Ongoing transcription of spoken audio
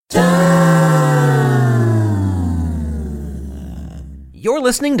You're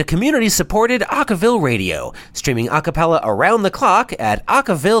listening to community-supported Acaville Radio, streaming a cappella around the clock at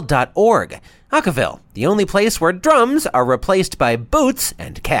acaville.org. Acaville, the only place where drums are replaced by boots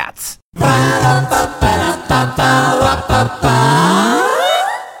and cats. At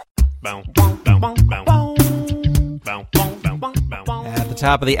the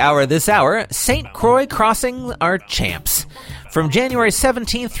top of the hour this hour, St. Croix Crossing are champs. From January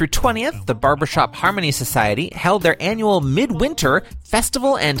 17th through 20th, the Barbershop Harmony Society held their annual Midwinter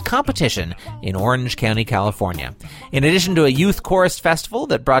Festival and Competition in Orange County, California. In addition to a youth chorus festival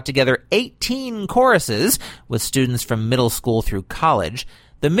that brought together 18 choruses with students from middle school through college,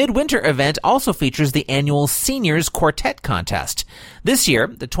 the Midwinter event also features the annual Seniors Quartet Contest. This year,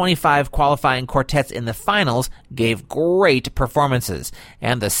 the 25 qualifying quartets in the finals gave great performances,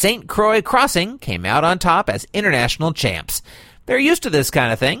 and the St. Croix Crossing came out on top as international champs. They're used to this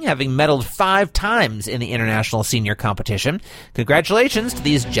kind of thing, having medaled 5 times in the international senior competition. Congratulations to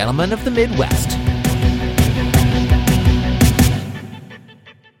these gentlemen of the Midwest.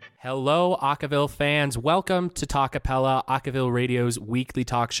 Hello, Acaville fans. Welcome to Talkapella, Acaville Radio's weekly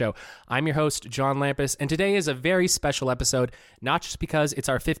talk show. I'm your host, John Lampus, and today is a very special episode, not just because it's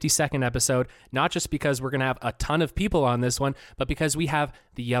our 52nd episode, not just because we're going to have a ton of people on this one, but because we have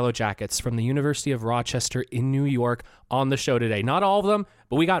the Yellow Jackets from the University of Rochester in New York on the show today. Not all of them,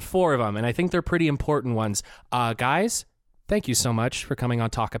 but we got 4 of them, and I think they're pretty important ones. Guys, thank you so much for coming on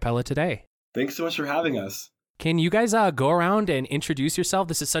Talkapella today. Thanks so much for having us. Can you guys go around and introduce yourself?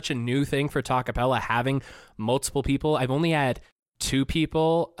 This is such a new thing for Talkapella, having multiple people. I've only had 2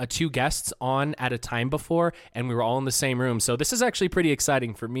 guests on at a time before, and we were all in the same room. So this is actually pretty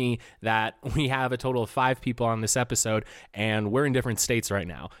exciting for me that we have a total of 5 people on this episode, and we're in different states right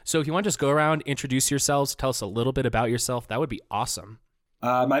now. So if you want to just go around, introduce yourselves, tell us a little bit about yourself, that would be awesome.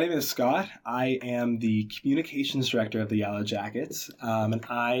 My name is Scott. I am the communications director of the Yellow Jackets, and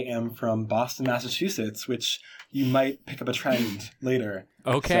I am from Boston, Massachusetts, which you might pick up a trend later.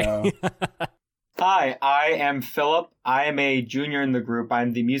 Okay. So. Hi, I am Philip. I am a junior in the group.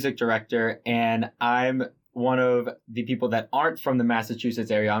 I'm the music director, and I'm one of the people that aren't from the Massachusetts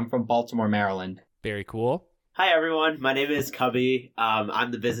area. I'm from Baltimore, Maryland. Very cool. Hi, everyone. My name is Cubby.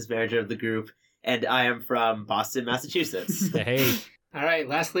 I'm the business manager of the group, and I am from Boston, Massachusetts. Hey. All right,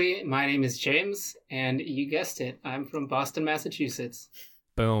 lastly, my name is James, and you guessed it, I'm from Boston, Massachusetts.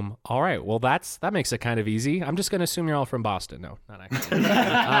 Boom. All right, well, that makes it kind of easy. I'm just going to assume you're all from Boston. No, not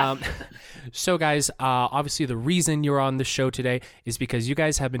actually. So, guys, obviously the reason you're on the show today is because you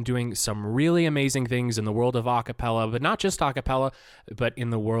guys have been doing some really amazing things in the world of acapella, but not just acapella, but in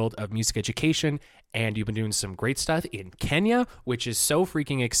the world of music education. And you've been doing some great stuff in Kenya, which is so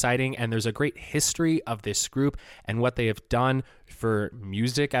freaking exciting. And there's a great history of this group and what they have done for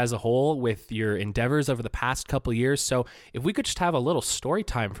music as a whole with your endeavors over the past couple years. So if we could just have a little story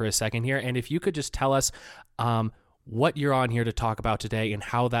time for a second here, and if you could just tell us what you're on here to talk about today and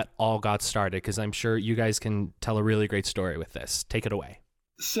how that all got started, because I'm sure you guys can tell a really great story with this. Take it away.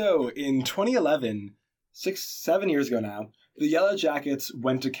 So in 2011, 7 years ago now, the Yellow Jackets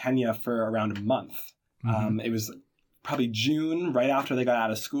went to Kenya for around a month. Mm-hmm. It was probably June, right after they got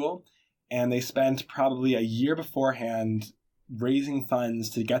out of school, and they spent probably a year beforehand raising funds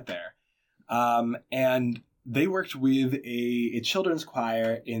to get there. And they worked with a children's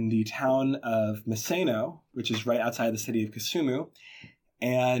choir in the town of Maseno, which is right outside the city of Kisumu.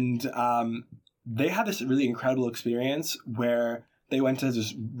 And they had this really incredible experience where they went to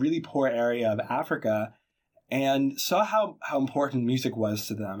this really poor area of Africa and saw how important music was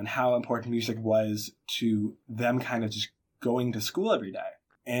to them and how important music was to them kind of just going to school every day.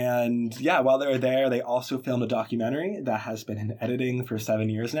 And yeah, while they were there, they also filmed a documentary that has been in editing for 7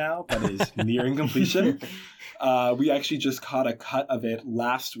 years now, but is nearing completion. We actually just caught a cut of it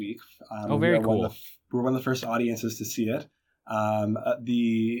last week. Very cool. We were one of the first audiences to see it.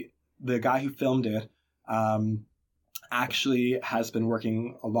 The guy who filmed it actually has been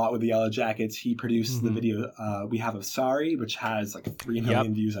working a lot with the Yellow Jackets. He produced the video we have of Sorry, which has like 3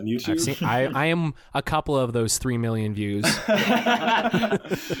 million views on YouTube. I am a couple of those 3 million views.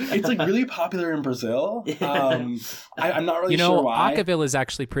 It's like really popular in Brazil. I'm not really sure why. Acaville is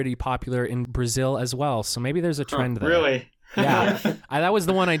actually pretty popular in Brazil as well, so maybe there's a trend there. Really? Yeah. That was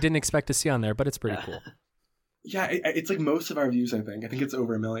the one I didn't expect to see on there, but it's pretty cool. Yeah, it's like most of our views, I think. I think it's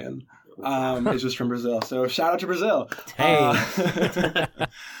over 1 million. It's just from Brazil. So shout out to Brazil. Hey.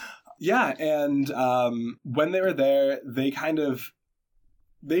 Yeah, and when they were there, they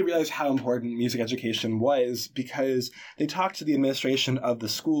realized how important music education was because they talked to the administration of the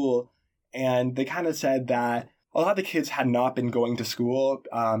school, and they kind of said that a lot of the kids had not been going to school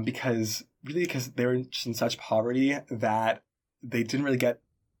because they were just in such poverty that they didn't really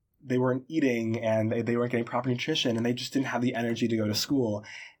they weren't eating and they weren't getting proper nutrition, and they just didn't have the energy to go to school.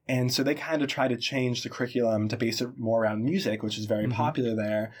 And so they kind of tried to change the curriculum to base it more around music, which is very popular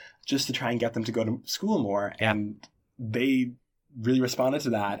there, just to try and get them to go to school more. Yeah. And they really responded to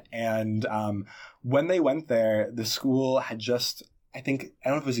that. And when they went there, the school had just, I don't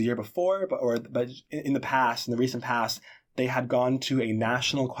know if it was a year before, but in the recent past, they had gone to a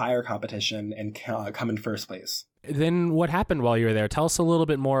national choir competition and come in first place. Then what happened while you were there? Tell us a little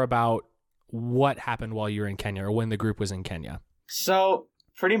bit more about what happened while you were in Kenya, or when the group was in Kenya. So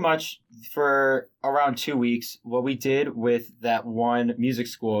pretty much for around 2 weeks, what we did with that one music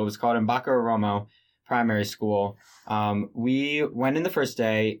school, it was called Mbaka Oromo Primary School. We went in the first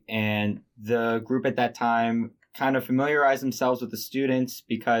day, and the group at that time kind of familiarized themselves with the students,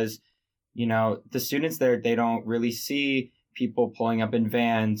 because, the students there, they don't really see people pulling up in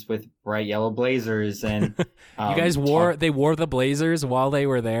vans with bright yellow blazers. And you guys they wore the blazers while they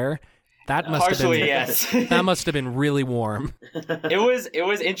were there? That must partially, have been, yes. That must have been really warm. It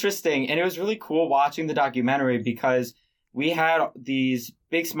was interesting, and it was really cool watching the documentary, because we had these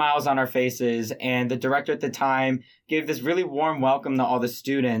big smiles on our faces, and the director at the time gave this really warm welcome to all the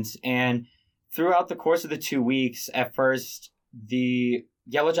students. And throughout the course of the 2 weeks, at first, the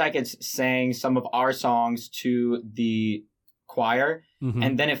Yellow Jackets sang some of our songs to the choir,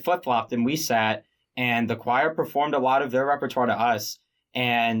 and then it flip-flopped, and we sat, and the choir performed a lot of their repertoire to us.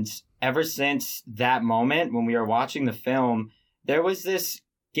 And ever since that moment, when we were watching the film, there was this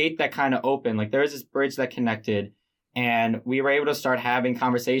gate that kind of opened. Like, there was this bridge that connected, and we were able to start having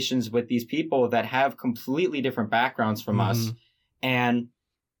conversations with these people that have completely different backgrounds from us. And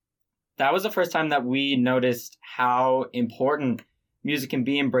that was the first time that we noticed how important music can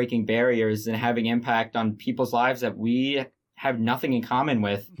be in breaking barriers and having impact on people's lives that we have nothing in common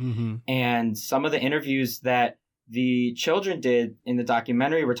with. And some of the interviews that the children did in the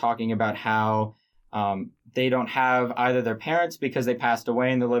documentary were talking about how they don't have either their parents because they passed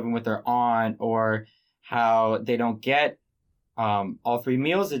away and they're living with their aunt, or how they don't get all 3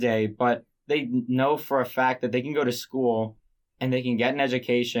 meals a day, but they know for a fact that they can go to school and they can get an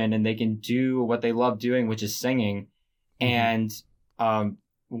education and they can do what they love doing, which is singing. And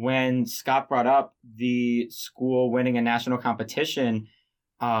when Scott brought up the school winning a national competition,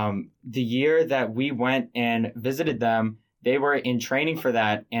 the year that we went and visited them, they were in training for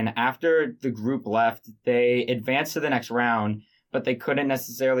that. And after the group left, they advanced to the next round, but they couldn't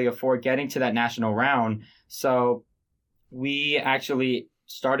necessarily afford getting to that national round. So we actually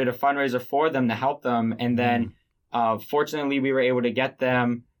started a fundraiser for them to help them. And then fortunately, we were able to get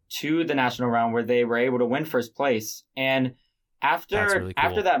them to the national round, where they were able to win first place. And after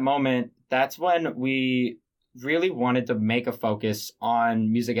that moment, that's when we really wanted to make a focus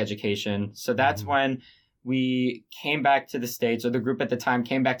on music education. So that's when we came back to the States, or the group at the time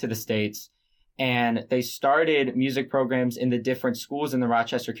came back to the States, and they started music programs in the different schools in the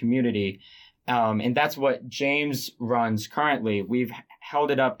Rochester community. And that's what James runs currently. We've held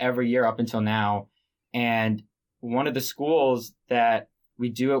it up every year up until now. And one of the schools that we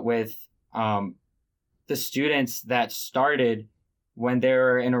do it with, the students that started when they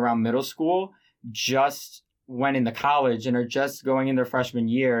were in around middle school just went into college and are just going in their freshman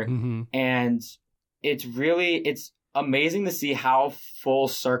year. And it's amazing to see how full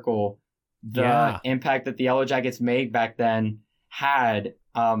circle the impact that the Yellow Jackets made back then had.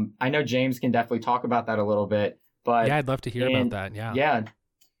 I know James can definitely talk about that a little bit, but I'd love to hear about that. Yeah,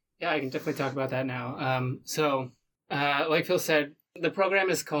 I can definitely talk about that now. So like Phil said, the program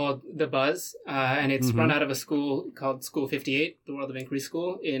is called The Buzz, and it's run out of a school called School 58, the World of Inquiry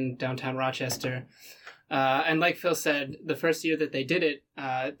School in downtown Rochester. And like Phil said, the first year that they did it,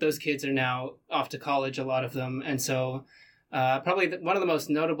 those kids are now off to college, a lot of them. And so probably one of the most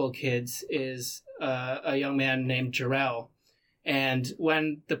notable kids is a young man named Jarrell. And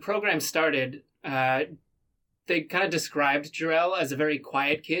when the program started, they kind of described Jarrell as a very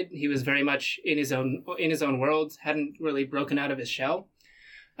quiet kid. He was very much in his own world, hadn't really broken out of his shell.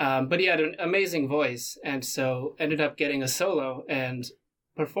 But he had an amazing voice, and so ended up getting a solo and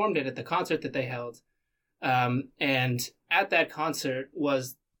performed it at the concert that they held. And at that concert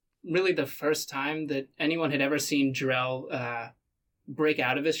was really the first time that anyone had ever seen Jarrell break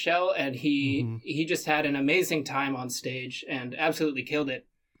out of his shell, and he just had an amazing time on stage and absolutely killed it.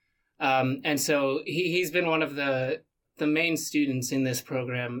 And so he's been one of the main students in this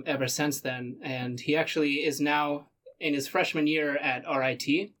program ever since then, and he actually is now in his freshman year at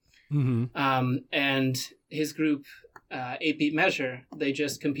RIT. And his group, 8-Beat Measure, they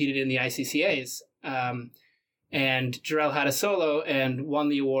just competed in the ICCAs. And Jarrell had a solo and won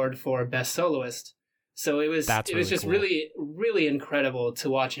the award for Best Soloist. So it was just cool. really, really incredible to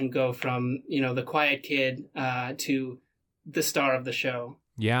watch him go from, the quiet kid to the star of the show.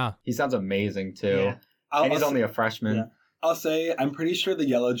 Yeah. He sounds amazing too. Yeah. And he's only a freshman. Yeah. I'll say I'm pretty sure the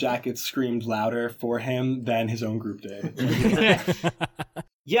Yellow Jackets screamed louder for him than his own group did.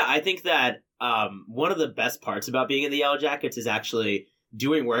 Yeah, I think that one of the best parts about being in the Yellow Jackets is actually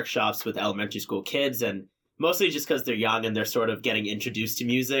doing workshops with elementary school kids, and mostly just because they're young and they're sort of getting introduced to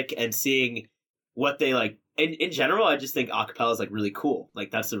music and seeing what they like. In general, I just think acapella is like really cool. Like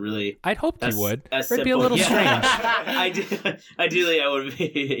that's a really I'd hoped you would. It'd be a simple- little strange. Ideally, I wouldn't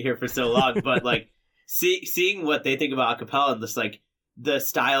be here for so long, but like seeing what they think about acapella and just like the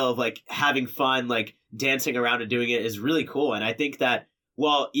style of like having fun, like dancing around and doing it is really cool. And I think that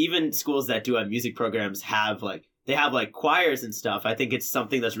even schools that do have music programs have like choirs and stuff. I think it's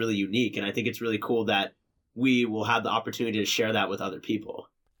something that's really unique, and I think it's really cool that we will have the opportunity to share that with other people.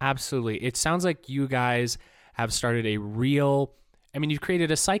 Absolutely. It sounds like you guys have started you've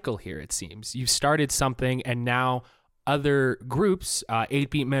created a cycle here, it seems. You've started something, and now other groups,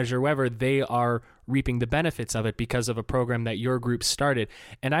 8-Beat Measure, whoever, they are reaping the benefits of it because of a program that your group started.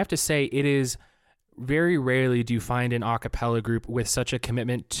 And I have to say, it is very rarely do you find an a cappella group with such a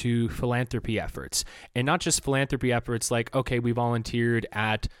commitment to philanthropy efforts. And not just philanthropy efforts like, okay, we volunteered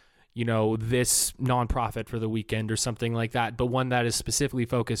at this nonprofit for the weekend or something like that, but one that is specifically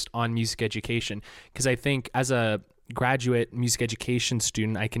focused on music education. Because I think as a graduate music education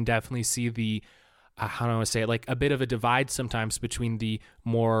student, I can definitely see the, how do I say it, like a bit of a divide sometimes between the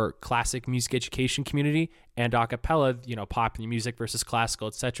more classic music education community and a cappella, pop music versus classical,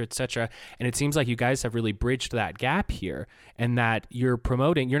 et cetera, et cetera. And it seems like you guys have really bridged that gap here, and that you're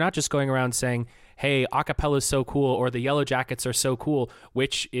not just going around saying, hey, a cappella is so cool, or the Yellow Jackets are so cool,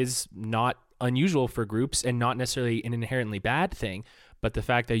 which is not unusual for groups and not necessarily an inherently bad thing. But the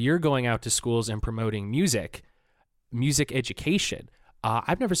fact that you're going out to schools and promoting music education,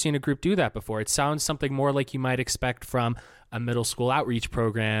 I've never seen a group do that before. It sounds something more like you might expect from a middle school outreach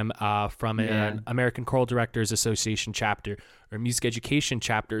program, from an American Choral Directors Association chapter or music education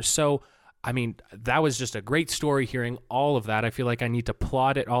chapter. So, I mean, that was just a great story hearing all of that. I feel like I need to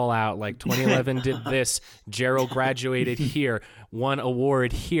plot it all out. Like 2011 did this, Gerald graduated here, won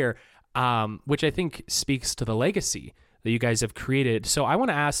award here, which I think speaks to the legacy that you guys have created. So I want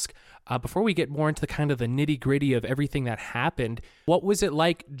to ask, before we get more into the kind of the nitty gritty of everything that happened, what was it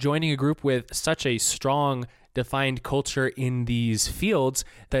like joining a group with such a strong, defined culture in these fields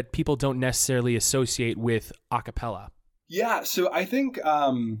that people don't necessarily associate with a cappella? Yeah, so I think,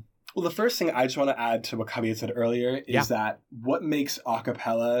 the first thing I just want to add to what Cubby had said earlier is that what makes a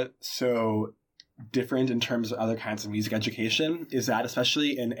cappella so different in terms of other kinds of music education is that,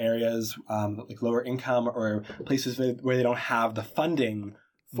 especially in areas like lower income or places where they don't have the funding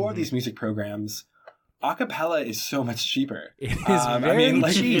for these music programs, a cappella is so much cheaper. It is very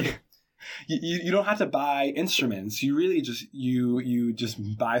cheap. You don't have to buy instruments. You really just you just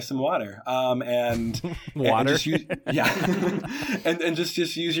buy some water and water and just use, and just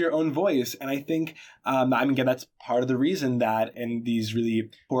use your own voice. And I think again, that's part of the reason that in these really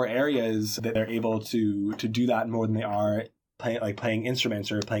poor areas that they're able to do that more than they are playing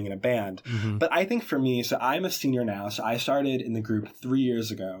instruments or playing in a band. But I think for me, so I'm a senior now, so I started in the group 3 years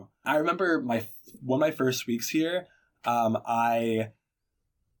ago. I remember one of my first weeks here, I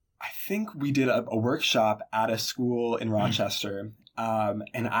think we did a workshop at a school in Rochester,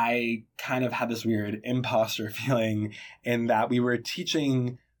 and I kind of had this weird imposter feeling in that we were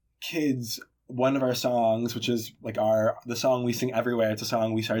teaching kids one of our songs, which is like the song we sing everywhere. It's a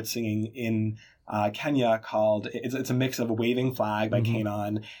song we started singing in Kenya called, it's a mix of Waving Flag by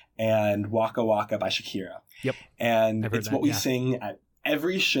Kanon and Waka Waka by Shakira. Yep. And it's what we sing at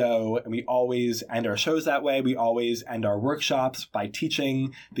every show, and we always end our shows that way. We always end our workshops by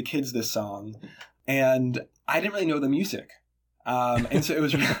teaching the kids this song. And I didn't really know the music. And so it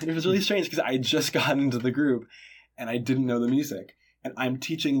was really strange because I had just gotten into the group and I didn't know the music. And I'm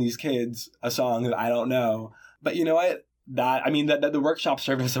teaching these kids a song that I don't know. But you know what? That the workshop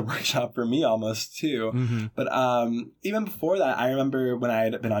served as a workshop for me almost too. But even before that, I remember when I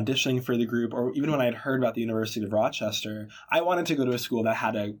had been auditioning for the group, or even when I had heard about the University of Rochester, I wanted to go to a school that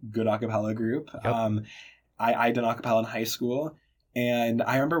had a good a cappella group. Yep. I did a cappella in high school, and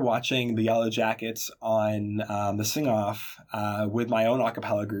I remember watching the Yellow Jackets on the Sing-Off with my own a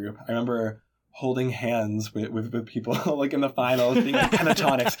cappella group. I remember holding hands with people like in the finals, being like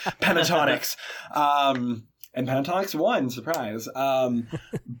pentatonics. And Pentatonics won, surprise.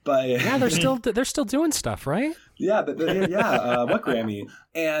 But yeah, they're still doing stuff, right? Yeah, what Grammy?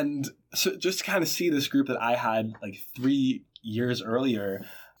 And so just to kind of see this group that I had like 3 years earlier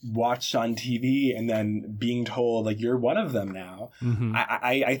watched on TV and then being told like you're one of them now. Mm-hmm.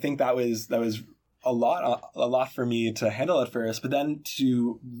 I think that was a lot for me to handle at first, but then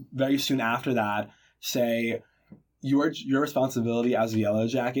to very soon after that say your responsibility as a Yellow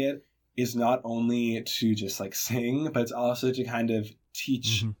Jacket is not only to just like sing, but it's also to kind of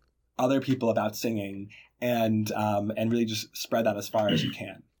teach other people about singing and really just spread that as far as you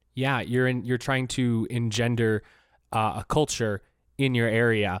can. Yeah, you're trying to engender a culture in your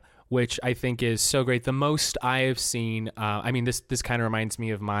area, which I think is so great. The most I have seen, I mean, this kind of reminds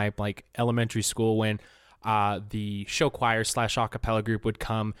me of my like elementary school when the show choir / acapella group would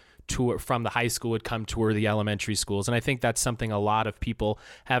come tour from the high school would come tour the elementary schools. And I think that's something a lot of people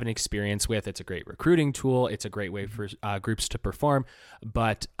have an experience with. It's a great recruiting tool. It's a great way for groups to perform.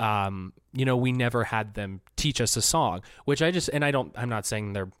 But, we never had them teach us a song, which I'm not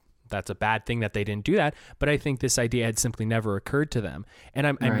saying that's a bad thing that they didn't do that, but I think this idea had simply never occurred to them. And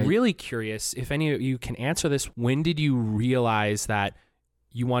I'm really curious if any of you can answer this. When did you realize that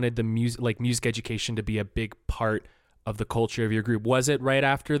you wanted the music education to be a big part of the culture of your group? Was it right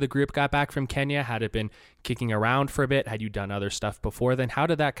after the group got back from Kenya? Had it been kicking around for a bit? Had you done other stuff before then? How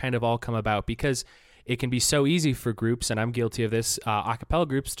did that kind of all come about? Because it can be so easy for groups, and I'm guilty of this, a cappella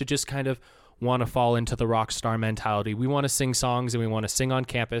groups, to just kind of want to fall into the rock star mentality. We want to sing songs and we want to sing on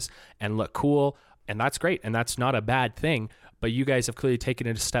campus and look cool, and that's great, and that's not a bad thing, but you guys have clearly taken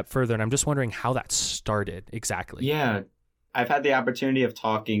it a step further, and I'm just wondering how that started exactly. Yeah, I've had the opportunity of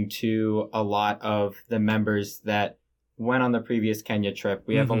talking to a lot of the members that went on the previous Kenya trip.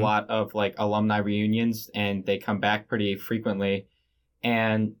 We have a lot of like alumni reunions, and they come back pretty frequently.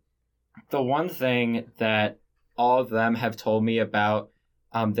 And the one thing that all of them have told me about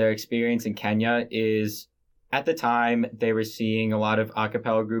their experience in Kenya is at the time they were seeing a lot of a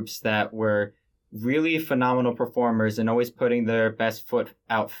cappella groups that were really phenomenal performers and always putting their best foot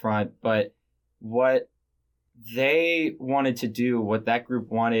out front. But what they wanted to do, what that group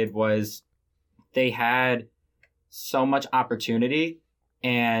wanted, was they had so much opportunity,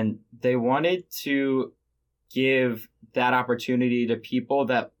 and they wanted to give that opportunity to people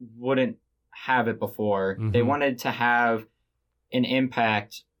that wouldn't have it before. They wanted to have an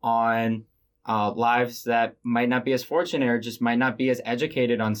impact on lives that might not be as fortunate or just might not be as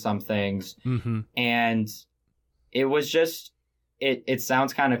educated on some things. And it was just, it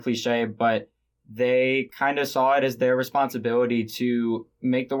sounds kind of cliche, but they kind of saw it as their responsibility to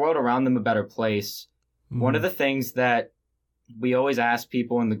make the world around them a better place. One of the things that we always ask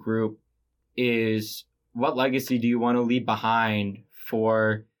people in the group is, what legacy do you want to leave behind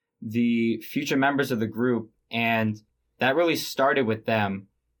for the future members of the group? And that really started with them.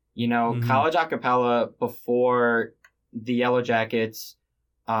 College a cappella before the Yellow Jackets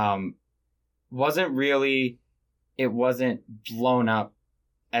wasn't blown up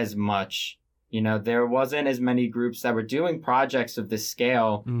as much. There wasn't as many groups that were doing projects of this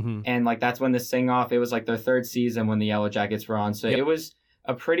scale. And like, that's when the Sing Off, it was like their third season when the Yellow Jackets were on. So It was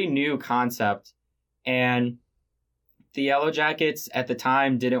a pretty new concept. And the Yellow Jackets at the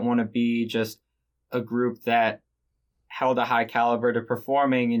time didn't want to be just a group that held a high caliber to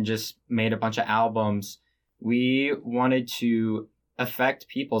performing and just made a bunch of albums. We wanted to affect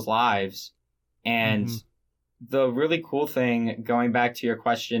people's lives. And the really cool thing, going back to your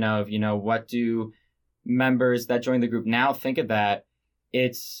question of, what do members that join the group now think of that?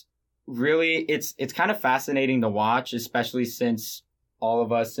 It's really, it's kind of fascinating to watch, especially since all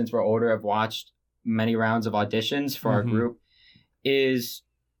of us, since we're older, have watched many rounds of auditions for our group, is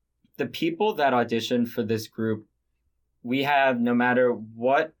the people that audition for this group. We have, no matter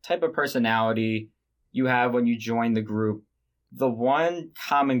what type of personality you have when you join the group, the one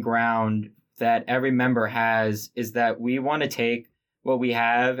common ground that every member has is that we want to take what we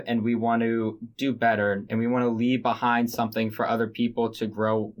have and we want to do better, and we want to leave behind something for other people to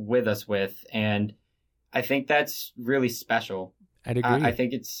grow with us with. And I think that's really special. I'd agree.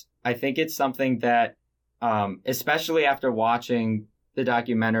 I think it's something that, especially after watching the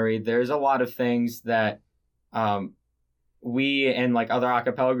documentary, there's a lot of things that we and like other a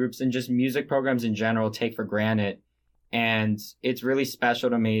cappella groups and just music programs in general take for granted. And it's really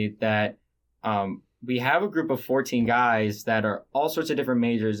special to me that we have a group of 14 guys that are all sorts of different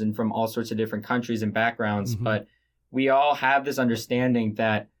majors and from all sorts of different countries and backgrounds, but we all have this understanding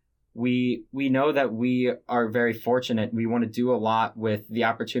that we know that we are very fortunate. We want to do a lot with the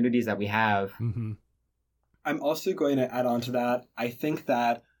opportunities that we have. I'm also going to add on to that. I think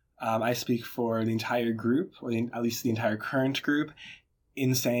that I speak for the entire group, or at least the entire current group,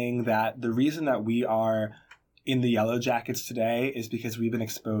 in saying that the reason that we are in the Yellow Jackets today is because we've been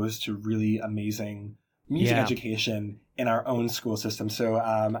exposed to really amazing music Yeah. education in our own school system. So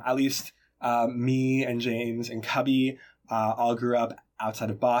at least me and James and Cubby all grew up outside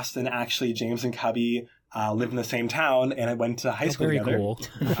of Boston. Actually, James and Cubby live in the same town, and I went to high school Very together. cool.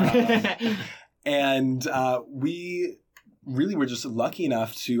 And we really were just lucky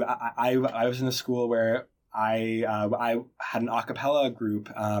enough to. I was in a school where I had an a cappella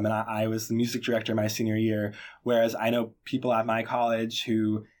group, and I was the music director my senior year. Whereas I know people at my college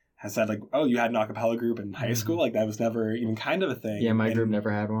who has said, like, "Oh, you had an a cappella group in high school? Like that was never even kind of a thing." Yeah, my And- group never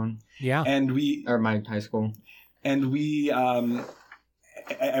had one. Yeah. or my high school. And we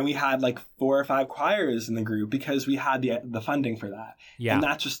had like 4 or 5 choirs in the group because we had the funding for that. Yeah. And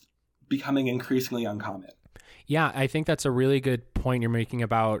that's just becoming increasingly uncommon. Yeah, I think that's a really good point you're making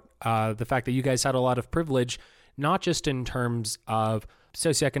about the fact that you guys had a lot of privilege, not just in terms of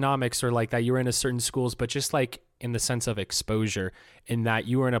socioeconomics or like that you were in a certain schools, but just like in the sense of exposure, in that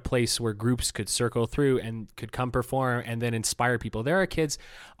you were in a place where groups could circle through and could come perform and then inspire people. There are kids,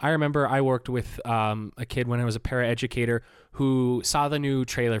 I remember I worked with a kid when I was a paraeducator who saw the new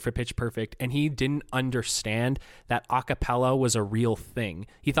trailer for Pitch Perfect, and he didn't understand that a cappella was a real thing.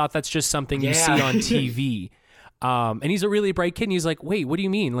 He thought that's just something you see on TV. And he's a really bright kid, and he's like, wait, what do you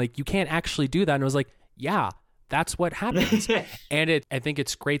mean? Like, you can't actually do that. And I was like, yeah, that's what happens. And I think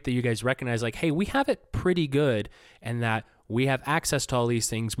it's great that you guys recognize, like, hey, we have it pretty good, and that we have access to all these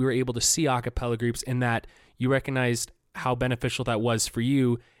things. We were able to see a cappella groups, and that you recognized how beneficial that was for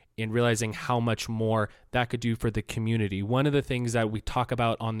you in realizing how much more that could do for the community. One of the things that we talk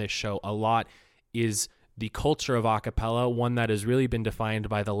about on this show a lot is the culture of a cappella, one that has really been defined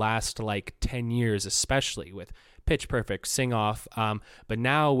by the last like 10 years, especially with Pitch Perfect, Sing Off, but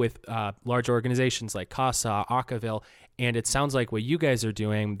now with large organizations like CASA, Acaville, and it sounds like what you guys are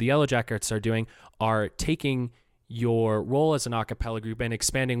doing, the Yellow Jackets are doing, are taking your role as an a cappella group and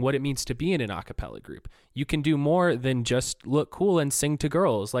expanding what it means to be in an a cappella group. You can do more than just look cool and sing to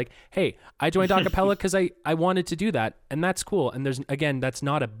girls. Like, hey, I joined a cappella because I wanted to do that, and that's cool. And that's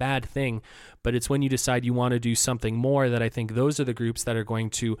not a bad thing, but it's when you decide you want to do something more that I think those are the groups that are going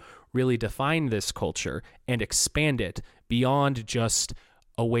to really define this culture and expand it beyond just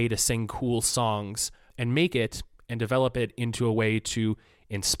a way to sing cool songs and make it and develop it into a way to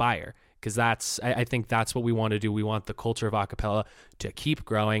inspire. Because I think that's what we want to do. We want the culture of a cappella to keep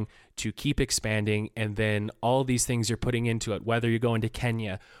growing, to keep expanding, and then all these things you're putting into it, whether you're going to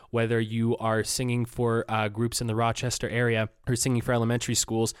Kenya, whether you are singing for groups in the Rochester area or singing for elementary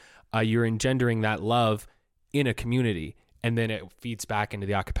schools, you're engendering that love in a community, and then it feeds back into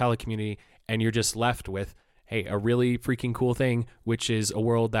the a cappella community, and you're just left with, hey, a really freaking cool thing, which is a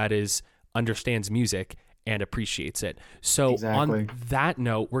world that understands music and appreciates it. So on that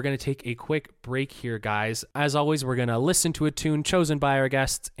note, we're going to take a quick break here, guys. As always, we're going to listen to a tune chosen by our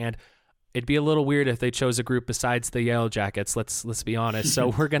guests, and it'd be a little weird if they chose a group besides the Yellow Jackets. Let's be honest. So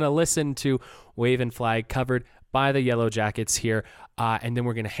we're going to listen to Wave and Flag, covered by the Yellow Jackets here, and then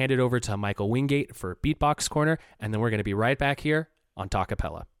we're going to hand it over to Michael Wingate for Beatbox Corner, and then we're going to be right back here on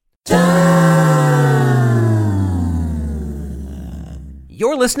Talkapella.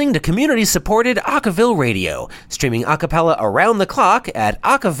 You're listening to community-supported Acaville Radio, streaming a cappella around the clock at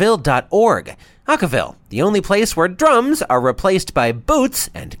acaville.org. Acaville, the only place where drums are replaced by boots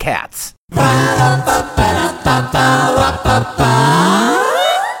and cats.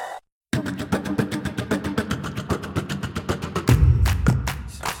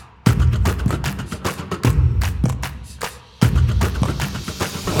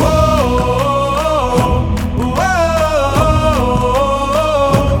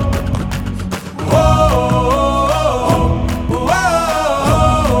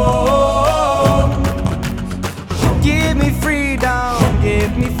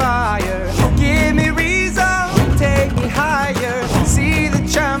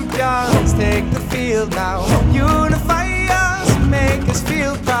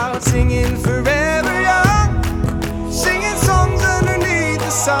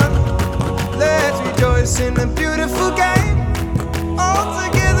 In a beautiful game, all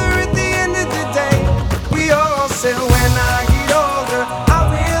together at the end of the day. We all said, when I get older, I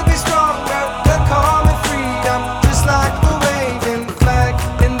will be stronger. They'll call me freedom, just like the waving flag.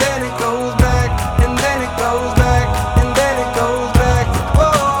 And then it goes back, and then it goes back, and then it goes back.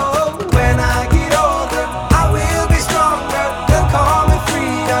 Oh, when I get older, I will be stronger. They'll call me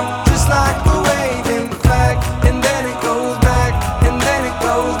freedom, just like the waving flag. And then it goes back, and then it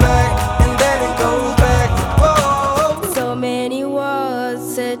goes back, and then it goes back.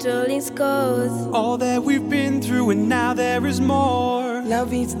 All that we've been through, and now there is more.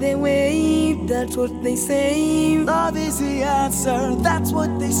 Love is the way, that's what they say. Love is is the answer, that's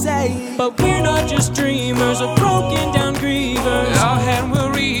what they say. But we're not just dreamers or broken down grievers. Our hand will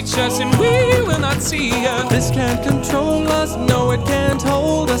reach us and we will not see us. This can't control us, no it can't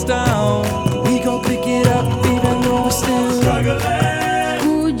hold us down. We gon' pick it up even though we're still struggling.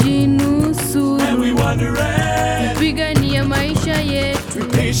 And we wondering, Pigania maisha yetu. we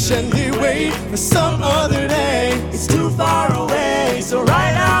patiently wait for some other day. It's too far away, so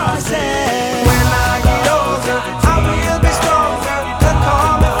right now I say, When I get older, I will be stronger. The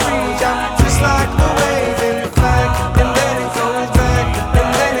calm and freedom, just like the waving flag. And then it goes back, and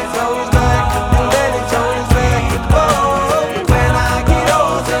then it goes back, and then it goes back. Oh, when I get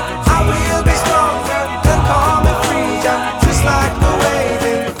older, I will be stronger. The calm and freedom, just like the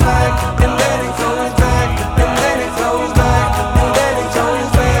waving flag. And then it goes back, and then it goes back, and then it goes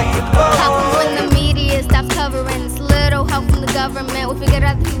back. How come when the media stops covering this little help from the government, we figured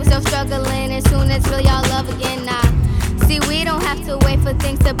out that people still struggling as soon as really all love again? Nah. See, we don't have to wait for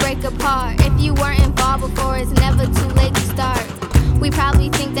things to break apart. If you weren't involved before, it's never too late to start. We probably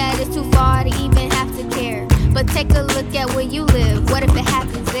think that it's too far to even have to care. But take a look at where you live. What if it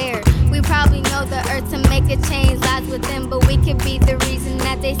happens there? We probably know the earth to make a change lies within, but we could be the reason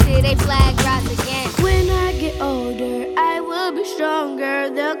that they see their flag rise again. When I get older, I will be stronger.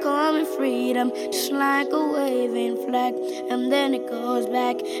 They'll call me freedom, just like a waving flag. And then it goes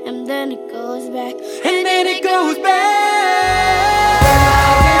back, and then it goes back, and then it goes back.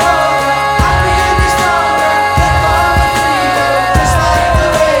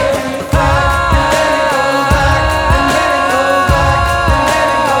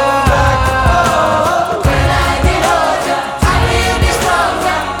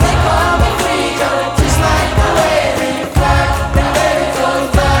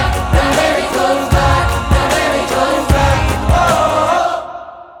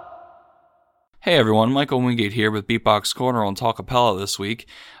 Hey everyone, Michael Wingate here with Beatbox Corner on Talkapella this week.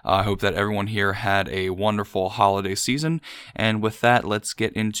 I hope that everyone here had a wonderful holiday season, and with that, let's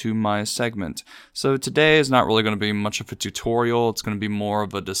get into my segment. So today is not really going to be much of a tutorial, it's going to be more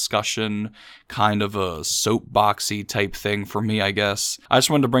of a discussion, kind of a soapboxy type thing for me, I guess. I just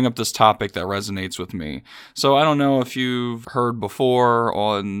wanted to bring up this topic that resonates with me. So I don't know if you've heard before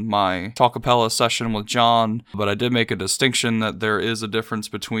on my Talkapella session with John, but I did make a distinction that there is a difference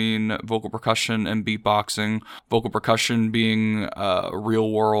between vocal percussion and beatboxing. Vocal percussion being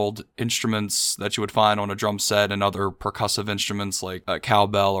real-world instruments that you would find on a drum set and other percussive instruments like a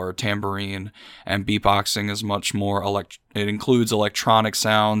cowbell or a tambourine, and beatboxing is much more it includes electronic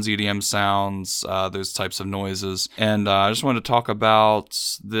sounds, EDM sounds, those types of noises. And I just wanted to talk about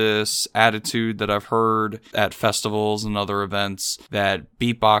this attitude that I've heard at festivals and other events that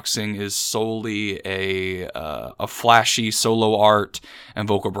beatboxing is solely a flashy solo art, and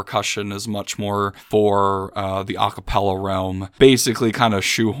vocal percussion is much more for the a cappella realm, basically kind of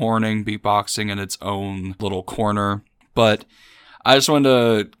shoehorning beatboxing in its own little corner. But I just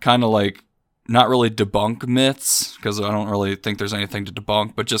wanted to kind of like not really debunk myths, because I don't really think there's anything to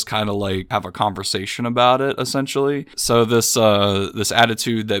debunk, but just kind of like have a conversation about it, essentially. So this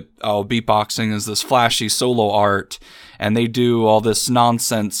attitude that beatboxing is this flashy solo art, and they do all this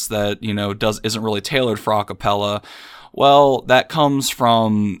nonsense that, you know, isn't really tailored for a cappella. Well, that comes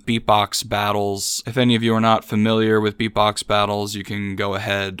from beatbox battles. If any of you are not familiar with beatbox battles, you can go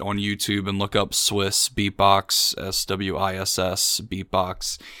ahead on YouTube and look up Swiss beatbox, SWISS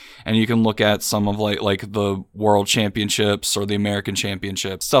beatbox, and you can look at some of like the world championships or the American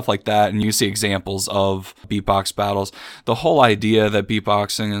championships, stuff like that, and you see examples of beatbox battles. The whole idea that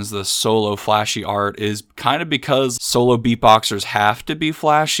beatboxing is this solo flashy art is kind of because solo beatboxers have to be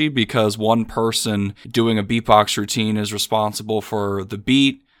flashy, because one person doing a beatbox routine is responsible for the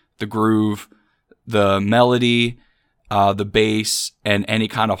beat, the groove, the melody, the bass, and any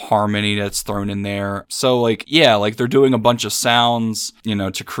kind of harmony that's thrown in there. So like, yeah, like they're doing a bunch of sounds, you know,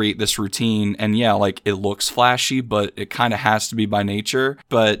 to create this routine. And yeah, like it looks flashy, but it kind of has to be by nature.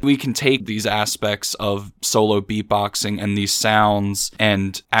 But we can take these aspects of solo beatboxing and these sounds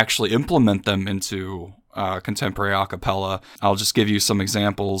and actually implement them into contemporary a cappella. I'll just give you some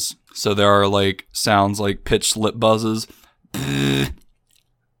examples. So there are like sounds like pitched lip buzzes.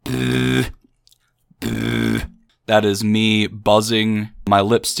 That is me buzzing my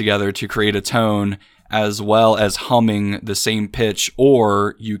lips together to create a tone, as well as humming the same pitch,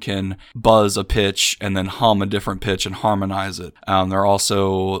 or you can buzz a pitch and then hum a different pitch and harmonize it. There are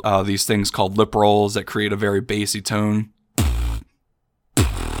also these things called lip rolls that create a very bassy tone.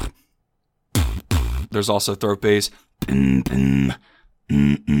 There's also throat bass. You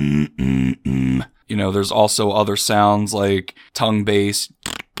know, there's also other sounds like tongue bass.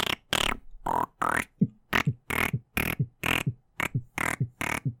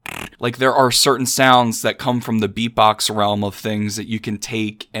 Like, there are certain sounds that come from the beatbox realm of things that you can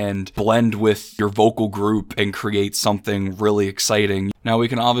take and blend with your vocal group and create something really exciting. Now, we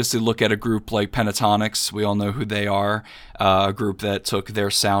can obviously look at a group like Pentatonics. We all know who they are. A group that took their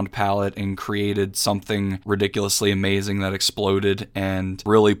sound palette and created something ridiculously amazing that exploded and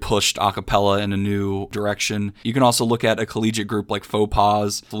really pushed a cappella in a new direction. You can also look at a collegiate group like Faux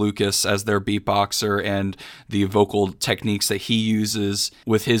Pas, Lucas as their beatboxer, and the vocal techniques that he uses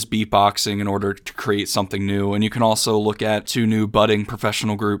with his beatboxing in order to create something new. And you can also look at two new budding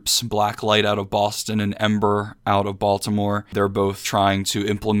professional groups, Blacklight out of Boston and Ember out of Baltimore. They're both trying to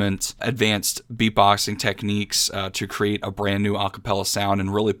implement advanced beatboxing techniques to create a brand new a cappella sound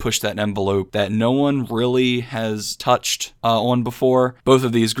and really push that envelope that no one really has touched on before. Both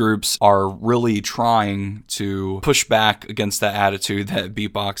of these groups are really trying to push back against that attitude that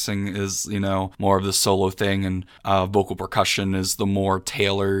beatboxing is, more of the solo thing and vocal percussion is the more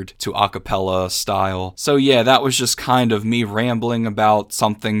tailored to a cappella style. So yeah, that was just kind of me rambling about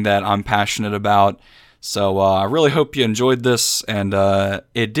something that I'm passionate about. So I really hope you enjoyed this, and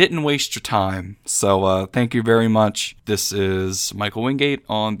it didn't waste your time. So thank you very much. This is Michael Wingate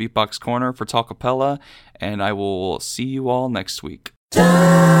on Beatbox Corner for Talkapella, and I will see you all next week.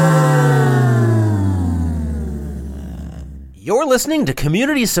 You're listening to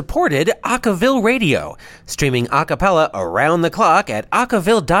community-supported Acaville Radio, streaming a cappella around the clock at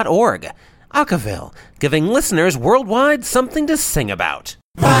acaville.org. Acaville, giving listeners worldwide something to sing about.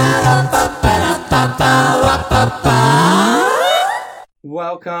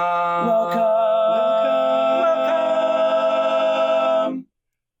 Welcome.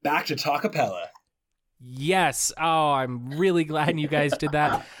 Back to Talkapella. Yes. Oh, I'm really glad you guys did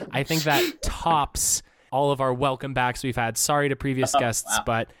that. I think that tops all of our welcome backs we've had. Sorry to previous guests,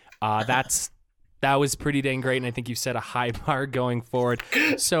 but that was pretty dang great, and I think you set a high bar going forward.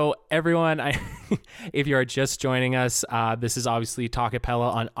 So everyone, if you are just joining us, this is obviously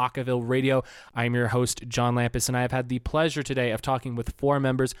Talkapella on Acaville Radio. I'm your host, John Lampus, and I have had the pleasure today of talking with 4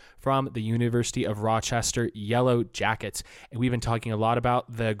 members from the University of Rochester Yellow Jackets. And we've been talking a lot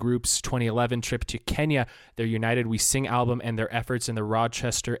about the group's 2011 trip to Kenya, their United We Sing album, and their efforts in the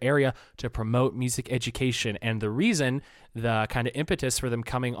Rochester area to promote music education. And the reason, the kind of impetus for them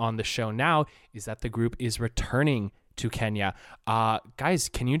coming on the show now, is that the group is returning to Kenya. Guys,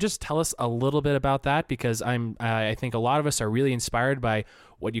 can you just tell us a little bit about that? Because I think a lot of us are really inspired by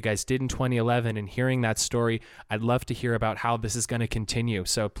what you guys did in 2011, and hearing that story, I'd love to hear about how this is going to continue.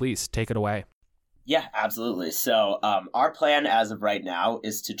 So please take it away. Yeah, absolutely. So our plan as of right now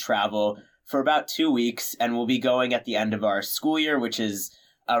is to travel for about 2 weeks, and we'll be going at the end of our school year, which is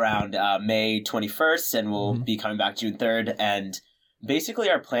around May 21st, and we'll be coming back June 3rd. And basically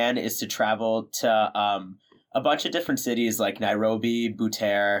our plan is to travel to a bunch of different cities like Nairobi,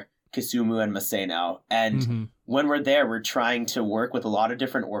 Butere, Kisumu, and Maseno. And when we're there, we're trying to work with a lot of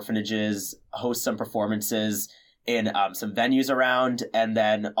different orphanages, host some performances in some venues around, and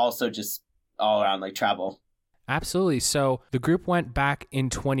then also just all around like travel. Absolutely. So the group went back in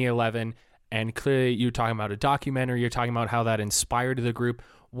 2011, and clearly you're talking about a documentary, you're talking about how that inspired the group.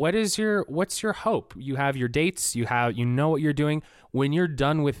 What's your hope? You have your dates, you know what you're doing. When you're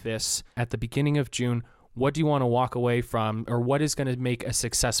done with this at the beginning of June, what do you want to walk away from, or what is going to make a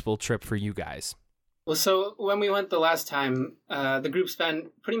successful trip for you guys? Well, so when we went the last time, the group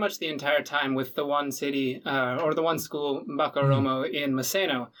spent pretty much the entire time with the one city, or the one school, Mbakaromo, in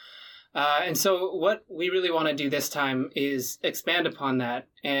Maseno. And so what we really want to do this time is expand upon that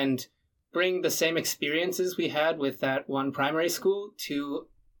and bring the same experiences we had with that one primary school to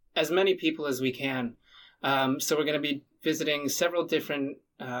as many people as we can. So we're going to be visiting several different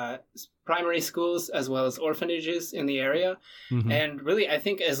primary schools as well as orphanages in the area. And really, I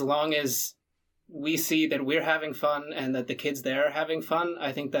think as long as we see that we're having fun and that the kids there are having fun,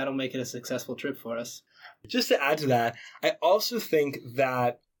 I think that'll make it a successful trip for us. Just to add to that, I also think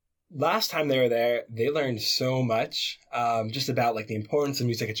that last time they were there, they learned so much just about like the importance of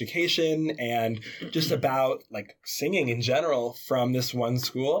music education and just about like singing in general from this one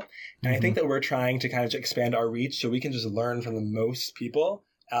school. And I think that we're trying to kind of expand our reach so we can just learn from the most people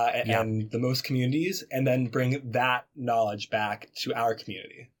and the most communities, and then bring that knowledge back to our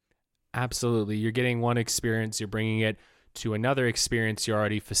community. Absolutely. You're getting one experience, you're bringing it to another experience you're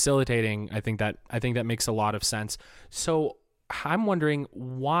already facilitating. I think that makes a lot of sense. So I'm wondering,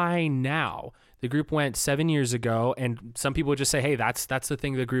 why now? The group went 7 years ago, and some people would just say, hey, that's the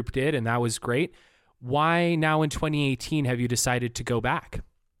thing the group did, and that was great. Why now in 2018 have you decided to go back?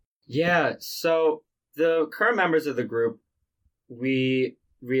 Yeah, so the current members of the group, we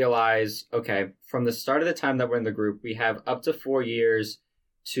realize, okay, from the start of the time that we're in the group, we have up to 4 years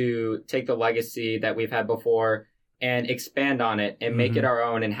to take the legacy that we've had before and expand on it and make it our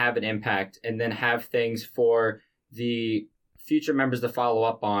own and have an impact, and then have things for the future members to follow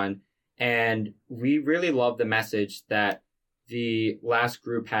up on. And we really love the message that the last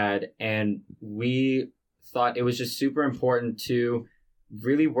group had, and we thought it was just super important to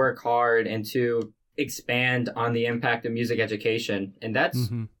really work hard and to expand on the impact of music education. And that's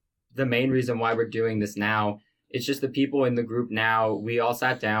the main reason why we're doing this now. It's just the people in the group now, we all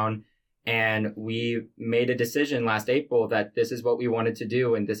sat down and we made a decision last April that this is what we wanted to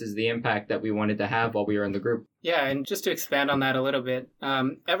do, and this is the impact that we wanted to have while we were in the group. Yeah, and just to expand on that a little bit,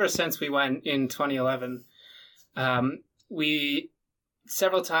 ever since we went in 2011, we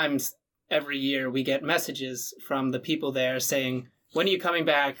several times every year we get messages from the people there saying, when are you coming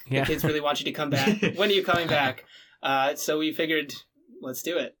back? The kids really want you to come back. When are you coming back? So we figured, let's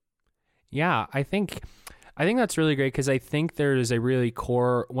do it. Yeah, I think that's really great, because I think there's a really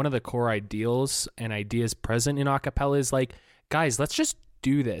one of the core ideals and ideas present in acapella is like, guys, let's just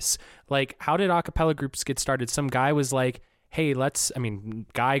do this. Like, how did acapella groups get started? Some guy was like, hey,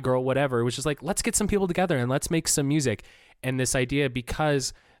 guy, girl, whatever. It was just like, let's get some people together and let's make some music. And this idea,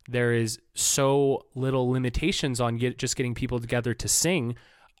 because there is so little limitations on just getting people together to sing,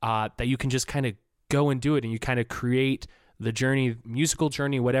 that you can just kind of go and do it, and you kind of create the journey, musical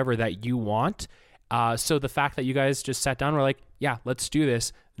journey, whatever that you want. So the fact that you guys just sat down and were like, yeah, let's do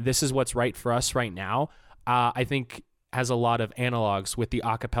this. This is what's right for us right now. I think has a lot of analogs with the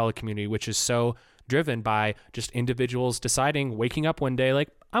a cappella community, which is so driven by just individuals deciding, waking up one day like,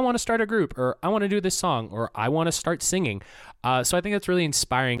 I want to start a group, or I want to do this song, or I want to start singing. So I think that's really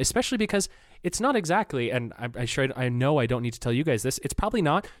inspiring, especially because it's not exactly, and I know I don't need to tell you guys this, it's probably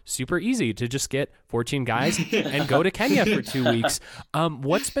not super easy to just get 14 guys and go to Kenya for 2 weeks.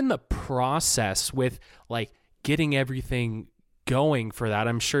 What's been the process with like getting everything going for that?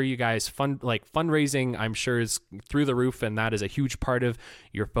 I'm sure you guys fundraising, I'm sure is through the roof, and that is a huge part of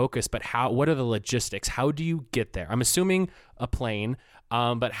your focus, but what are the logistics? How do you get there? I'm assuming a plane.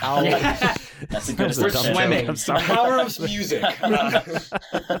 But how? That's a good. We're swimming. Power of music.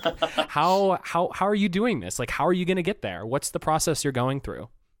 How are you doing this? Like, how are you going to get there? What's the process you're going through?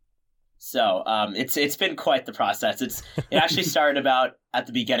 So, it's been quite the process. It actually started about at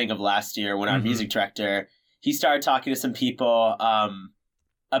the beginning of last year when our music director, he started talking to some people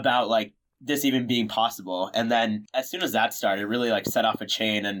about like this even being possible, and then as soon as that started, it really like set off a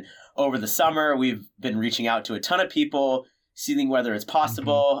chain. And over the summer, we've been reaching out to a ton of people, seeing whether it's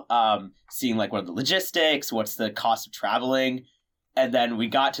possible, seeing like what are the logistics, what's the cost of traveling. And then we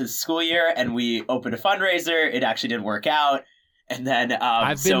got to the school year and we opened a fundraiser. It actually didn't work out. And then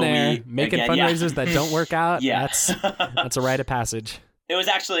I've been there making fundraisers that don't work out. Yeah, that's a rite of passage. It was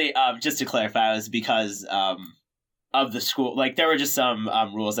actually, just to clarify, it was because of the school. Like there were just some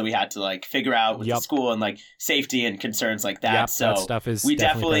rules that we had to like figure out with the school and like safety and concerns like that. So that stuff is we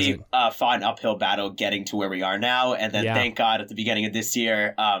definitely fought an uphill battle getting to where we are now. And then thank God at the beginning of this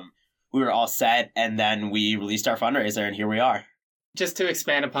year, we were all set, and then we released our fundraiser, and here we are. Just to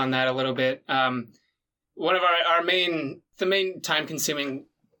expand upon that a little bit, one of the main time-consuming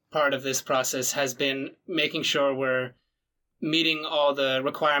part of this process has been making sure we're meeting all the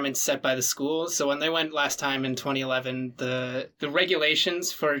requirements set by the school. So when they went last time in 2011, the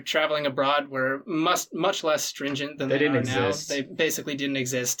regulations for traveling abroad were much less stringent than they are now. They basically didn't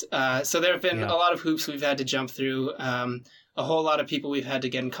exist. So there have been a lot of hoops we've had to jump through, a whole lot of people we've had to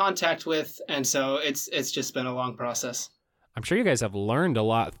get in contact with, and so it's just been a long process. I'm sure you guys have learned a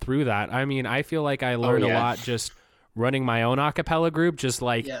lot through that. I mean, I feel like I learned a lot just running my own a cappella group, just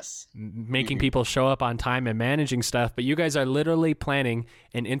like making people show up on time and managing stuff. But you guys are literally planning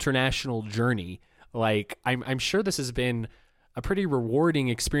an international journey. Like, I'm sure this has been a pretty rewarding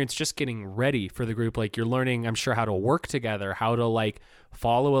experience just getting ready for the group. Like, you're learning, I'm sure, how to work together, how to like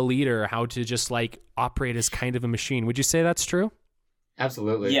follow a leader, how to just like operate as kind of a machine. Would you say that's true?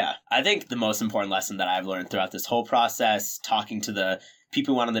 Absolutely. Yeah, I think the most important lesson that I've learned throughout this whole process, talking to the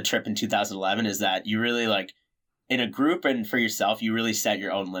people who went on the trip in 2011, is that you really like, in a group and for yourself, you really set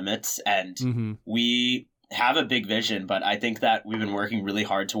your own limits. And we have a big vision, but I think that we've been working really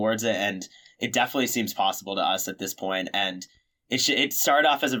hard towards it, and it definitely seems possible to us at this point. And it started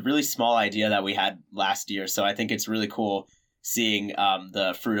off as a really small idea that we had last year. So I think it's really cool seeing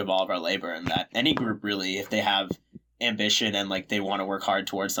the fruit of all of our labor, and that any group really, if they have ambition and like they want to work hard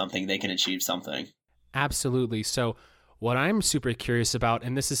towards something, they can achieve something. Absolutely. So what I'm super curious about,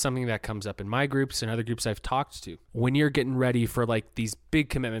 and this is something that comes up in my groups and other groups I've talked to, when you're getting ready for like these big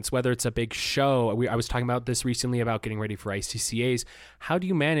commitments, whether it's a big show, I was talking about this recently about getting ready for ICCAs. How do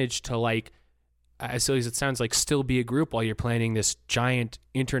you manage to like as silly as it sounds, like still be a group while you're planning this giant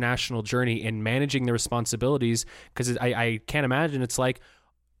international journey and managing the responsibilities? Because I can't imagine it's like,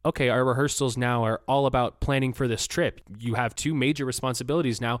 okay, our rehearsals now are all about planning for this trip. You have two major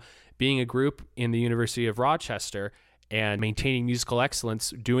responsibilities now, being a group in the University of Rochester and maintaining musical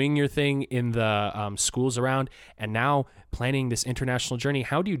excellence, doing your thing in the schools around, and now planning this international journey.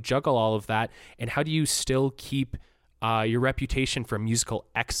 How do you juggle all of that, and how do you still keep your reputation for musical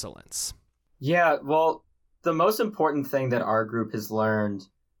excellence? Yeah, well, the most important thing that our group has learned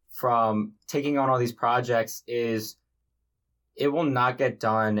from taking on all these projects is it will not get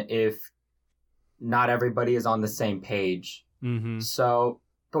done if not everybody is on the same page. Mm-hmm. So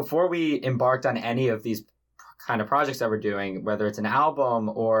before we embarked on any of these kind of projects that we're doing, whether it's an album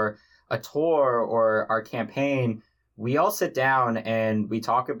or a tour or our campaign, we all sit down and we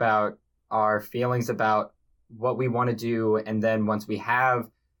talk about our feelings about what we want to do. And then once we have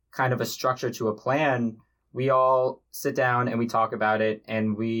kind of a structure to a plan, we all sit down and we talk about it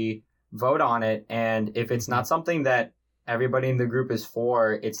and we vote on it. And if it's not something that everybody in the group is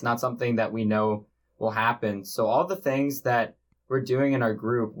for, it's not something that we know will happen. So all the things that we're doing in our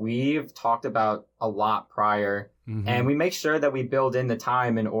group, we've talked about a lot prior, and we make sure that we build in the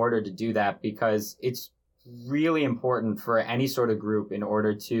time in order to do that, because it's really important for any sort of group in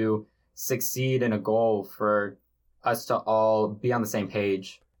order to succeed in a goal for us to all be on the same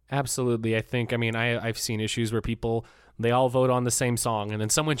page. Absolutely. I've seen issues where people, they all vote on the same song and then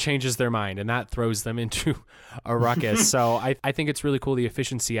someone changes their mind and that throws them into a ruckus. So I think it's really cool, the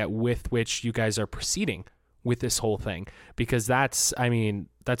efficiency with which you guys are proceeding with this whole thing, because that's a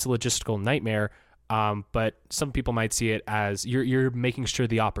logistical nightmare. But some people might see it as you're making sure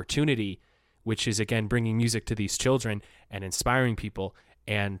the opportunity, which is again bringing music to these children and inspiring people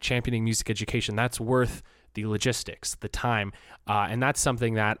and championing music education, that's worth the logistics, the time, and that's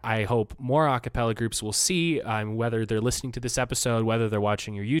something that I hope more a cappella groups will see, whether they're listening to this episode, whether they're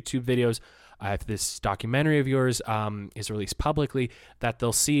watching your YouTube videos, if this documentary of yours is released publicly, that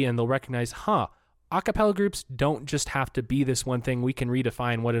they'll see and they'll recognize, a cappella groups don't just have to be this one thing. We can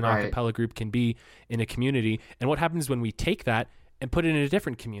redefine what an a cappella group can be in a community. And what happens when we take that and put it in a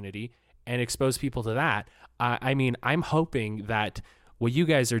different community and expose people to that? I'm hoping that what you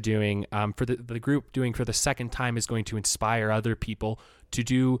guys are doing for the group doing for the second time is going to inspire other people to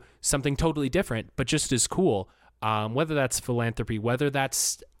do something totally different, but just as cool. Whether that's philanthropy, whether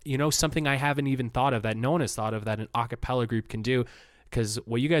that's, something I haven't even thought of, that no one has thought of, that an a cappella group can do. Because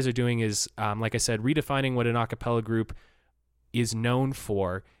what you guys are doing is, like I said, redefining what an a cappella group is known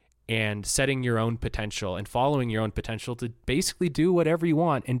for and setting your own potential and following your own potential to basically do whatever you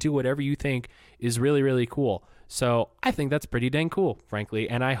want and do whatever you think is really, really cool. So I think that's pretty dang cool, frankly.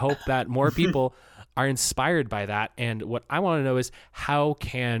 And I hope that more people are inspired by that. And what I want to know is, how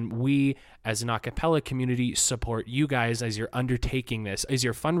can we as an a cappella community support you guys as you're undertaking this? Is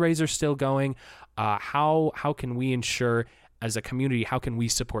your fundraiser still going? How can we ensure, as a community, how can we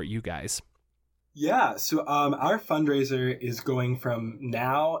support you guys? Yeah, so our fundraiser is going from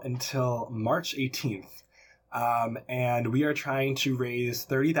now until March 18th. And we are trying to raise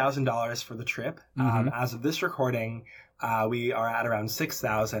 $30,000 for the trip. As of this recording, we are at around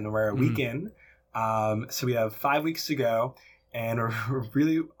 $6,000. We're a week in. So we have 5 weeks to go, and we're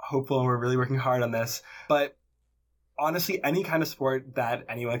really hopeful and we're really working hard on this. But honestly, any kind of support that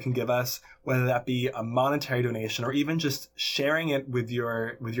anyone can give us, whether that be a monetary donation or even just sharing it with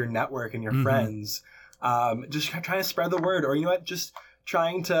your network and your friends, just trying to spread the word, or just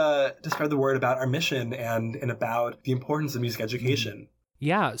trying to spread the word about our mission and about the importance of music education.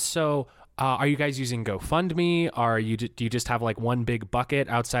 Yeah. So are you guys using GoFundMe? Do you just have like one big bucket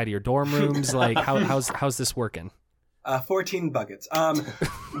outside of your dorm rooms? Like how's this working? 14 buckets.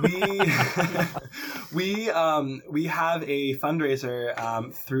 We have a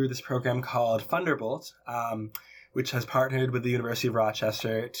fundraiser through this program called Thunderbolt, which has partnered with the University of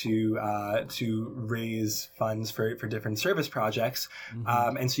Rochester to raise funds for different service projects.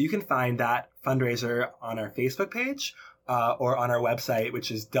 And so you can find that fundraiser on our Facebook page or on our website, which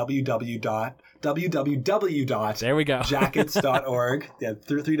is www.jackets.org. Yeah,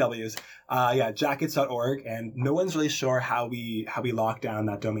 three W's. Jackets.org. And no one's really sure how we locked down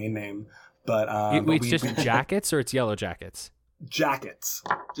that domain name. But it's just Jackets, or it's Yellow Jackets? Jackets.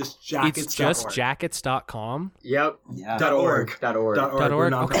 Just Jackets. It's just jackets.com? Yep. Yeah. .org.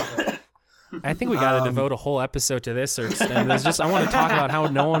 Okay. I think we got to devote a whole episode to this. I want to talk about how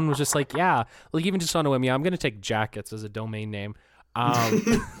no one was just like, even just on a whim, I'm going to take Jackets as a domain name.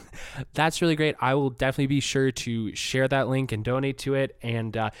 That's really great. I will definitely be sure to share that link and donate to it,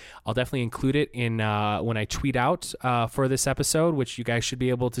 and I'll definitely include it in when I tweet out for this episode, which you guys should be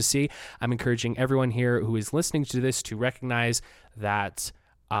able to see. I'm encouraging everyone here who is listening to this to recognize that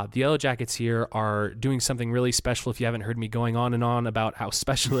the Yellow Jackets here are doing something really special. If you haven't heard me going on and on about how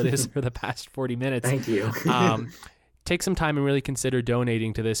special it is for the past 40 minutes. Thank you. Take some time and really consider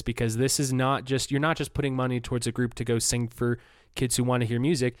donating to this, because this is not just, you're not just putting money towards a group to go sing for kids who want to hear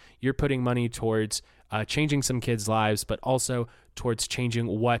music. You're putting money towards changing some kids' lives, but also towards changing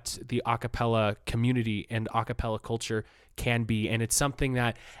what the a cappella community and a cappella culture can be. And it's something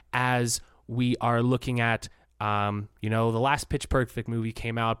that, as we are looking at, the last Pitch Perfect movie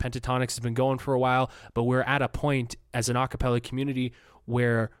came out, Pentatonix has been going for a while, but we're at a point as an a cappella community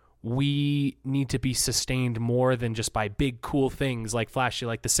where we need to be sustained more than just by big cool things like flashy,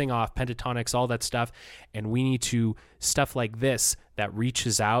 like the Sing Off, Pentatonix, all that stuff. And we need to stuff like this that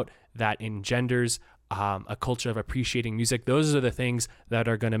reaches out, that engenders a culture of appreciating music. Those are the things that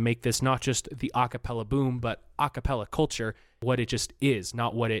are going to make this not just the a cappella boom, but a cappella culture what it just is,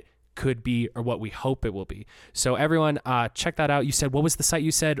 not what it could be or what we hope it will be. So everyone, check that out. You said, what was the site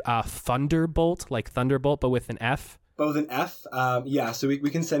you said? Thunderbolt, like Thunderbolt, but with an F? Both an F, so we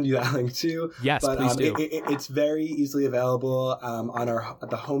can send you that link too. Yes, but, please do. It's very easily available on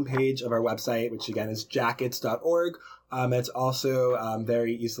the homepage of our website, which again is jackets.org. It's also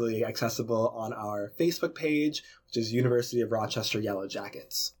very easily accessible on our Facebook page, which is University of Rochester Yellow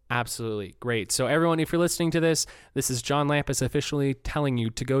Jackets. Absolutely. Great. So everyone, if you're listening to this is John Lampus officially telling you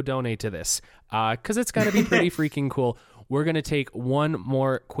to go donate to this, because it's got to be pretty freaking cool. We're going to take one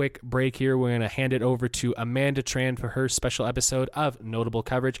more quick break here. We're going to hand it over to Amanda Tran for her special episode of Notable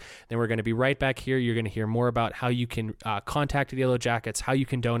Coverage. Then we're going to be right back here. You're going to hear more about how you can contact the Yellow Jackets, how you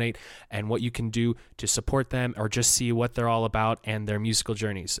can donate, and what you can do to support them or just see what they're all about and their musical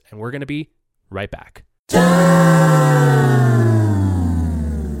journeys. And we're going to be right back.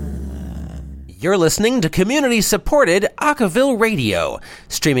 You're listening to community-supported Acaville Radio,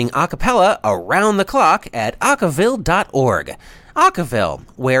 streaming a cappella around the clock at acaville.org. Acaville,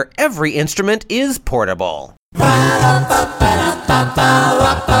 where every instrument is portable.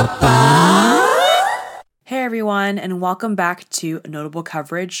 Hey everyone, and welcome back to Notable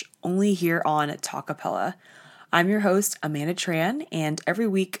Coverage, only here on Talkapella. I'm your host, Amanda Tran, and every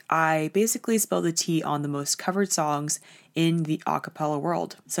week I basically spill the tea on the most covered songs in the a cappella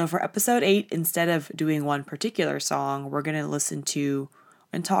world. So for episode 8, instead of doing one particular song, we're going to listen to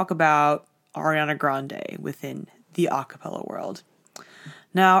and talk about Ariana Grande within the a cappella world.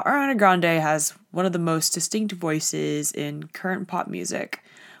 Now, Ariana Grande has one of the most distinct voices in current pop music,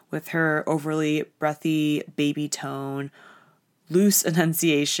 with her overly breathy baby tone, loose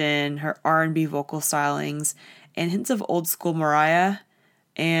enunciation, her R&B vocal stylings, and hints of old school Mariah,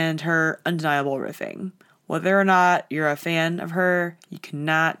 and her undeniable riffing. Whether or not you're a fan of her, you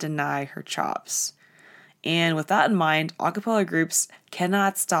cannot deny her chops. And with that in mind, a cappella groups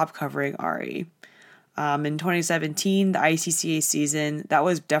cannot stop covering Ari. In 2017, the ICCA season, that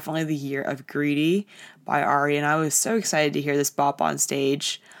was definitely the year of Greedy by Ari, and I was so excited to hear this bop on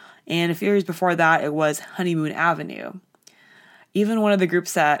stage. And a few years before that, it was Honeymoon Avenue. Even one of the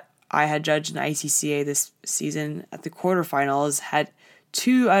groups that I had judged in ICCA this season at the quarterfinals had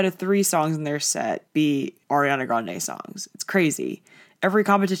 2 out of 3 songs in their set be Ariana Grande songs. It's crazy. Every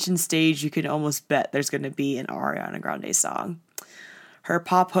competition stage, you can almost bet there's going to be an Ariana Grande song. Her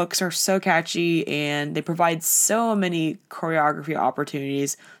pop hooks are so catchy, and they provide so many choreography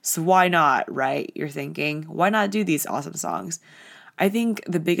opportunities, so why not, right? You're thinking, why not do these awesome songs? I think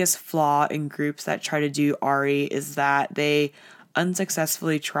the biggest flaw in groups that try to do Ari is that they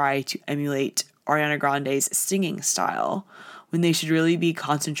unsuccessfully try to emulate Ariana Grande's singing style, when they should really be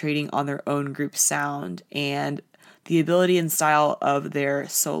concentrating on their own group sound and the ability and style of their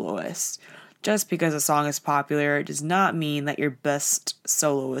soloist. Just because a song is popular does not mean that your best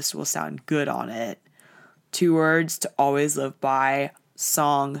soloist will sound good on it. 2 words to always live by: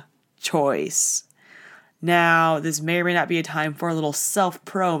 song choice. Now, this may or may not be a time for a little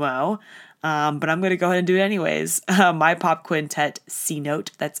self-promo, but I'm going to go ahead and do it anyways. My pop quintet,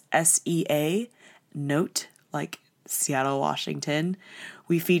 C-Note, that's S-E-A, Note, like Seattle, Washington.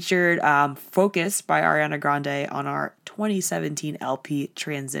 We featured Focus by Ariana Grande on our 2017 LP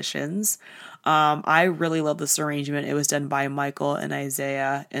Transitions. I really love this arrangement. It was done by Michael and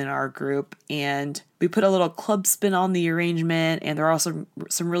Isaiah in our group, and we put a little club spin on the arrangement, and there are also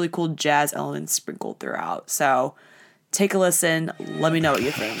some really cool jazz elements sprinkled throughout. So Take a listen. Let me know what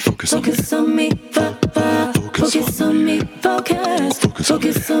you think. Focus on me, focus on me, focus.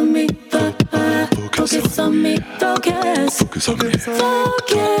 Focus on me, focus on me, focus. Focus on me,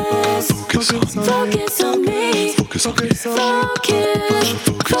 focus. Focus on me, focus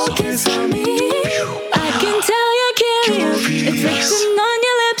on me. I can tell you're curious. It's written on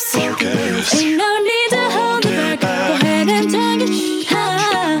your lips. Ain't no need to hold it back. Go ahead and take it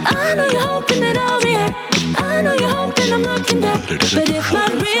high. I know you're hoping that I'll react. I know you're hoping I'm looking back. But if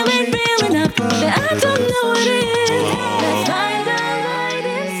I'm really real enough, then I don't know what it is. Let's find out right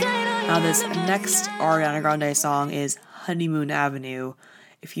inside. Now, this next Ariana Grande song is Honeymoon Avenue.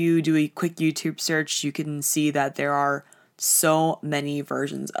 If you do a quick YouTube search, you can see that there are so many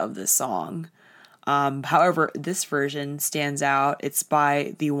versions of this song. However, this version stands out. It's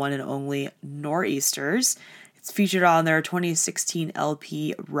by the one and only Nor'easters. It's featured on their 2016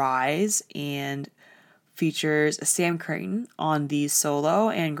 LP Rise and features Sam Creighton on the solo,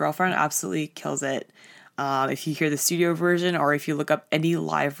 and Girlfriend absolutely kills it. If you hear the studio version or if you look up any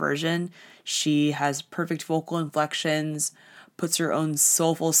live version, she has perfect vocal inflections, puts her own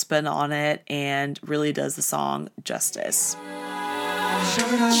soulful spin on it, and really does the song justice.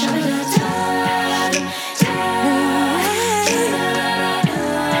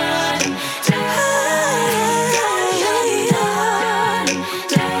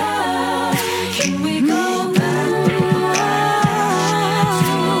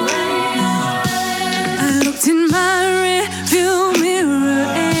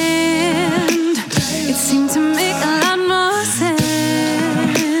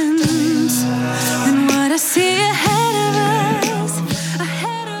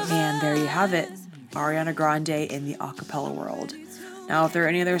 Have it, Ariana Grande in the acapella world. Now, if there are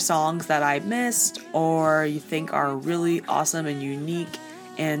any other songs that I missed or you think are really awesome and unique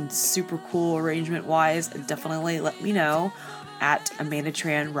and super cool arrangement wise, definitely let me know at Amanda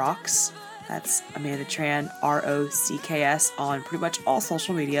Tran Rocks. That's Amanda Tran ROCKS on pretty much all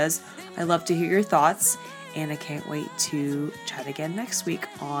social medias. I love to hear your thoughts, and I can't wait to chat again next week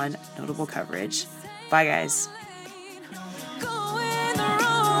on Notable Coverage. Bye, guys.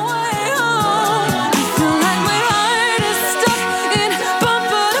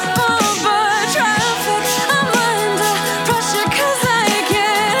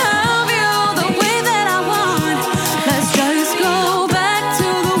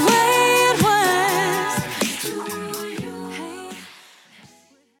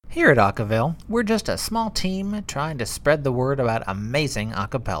 Here at Acaville, we're just a small team trying to spread the word about amazing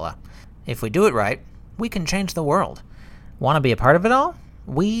acapella. If we do it right, we can change the world. Want to be a part of it all?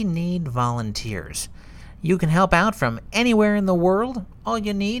 We need volunteers. You can help out from anywhere in the world. All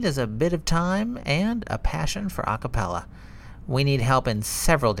you need is a bit of time and a passion for acapella. We need help in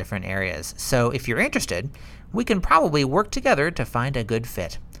several different areas, so if you're interested, we can probably work together to find a good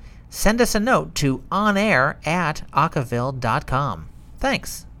fit. Send us a note to onair@acaville.com.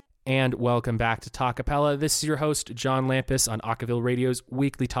 Thanks. And welcome back to Talkapella. This is your host, John Lampus, on Acaville Radio's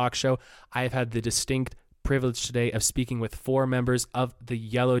weekly talk show. I have had the distinct privilege today of speaking with 4 members of the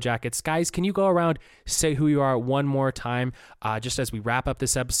Yellow Jackets. Guys, can you go around, say who you are one more time, just as we wrap up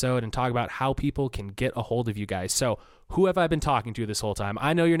this episode and talk about how people can get a hold of you guys. So, who have I been talking to this whole time?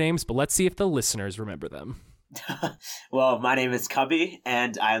 I know your names, but let's see if the listeners remember them. Well, my name is Cubby,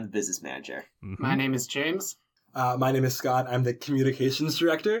 and I am the business manager. Mm-hmm. My name is James. My name is Scott. I'm the communications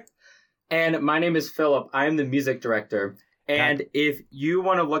director. And my name is Philip. I am the music director. And if you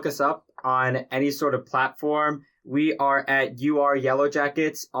want to look us up on any sort of platform, we are at UR Yellow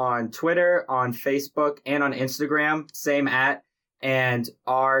Jackets on Twitter, on Facebook, and on Instagram. Same at. And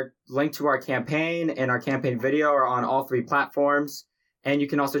our link to our campaign and our campaign video are on all 3 platforms. And you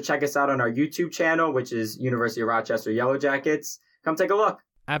can also check us out on our YouTube channel, which is University of Rochester Yellow Jackets. Come take a look.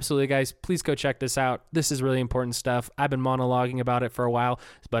 Absolutely, guys. Please go check this out. This is really important stuff. I've been monologuing about it for a while,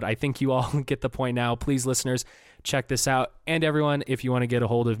 but I think you all get the point now. Please, listeners, check this out. And everyone, if you want to get a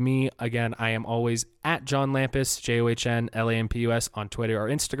hold of me, again, I am always at John Lampus, JOHNLAMPUS on Twitter or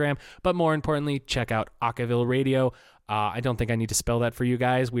Instagram. But more importantly, check out Acaville Radio. I don't think I need to spell that for you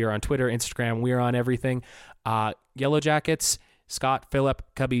guys. We are on Twitter, Instagram. We are on everything. Yellow Jackets. Scott, Philip,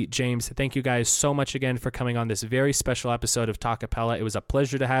 Cubby, James, thank you guys so much again for coming on this very special episode of Talkapella. It was a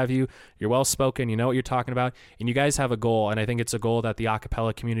pleasure to have you. You're well-spoken. You know what you're talking about. And you guys have a goal, and I think it's a goal that the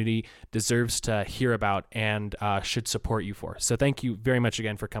acapella community deserves to hear about and should support you for. So thank you very much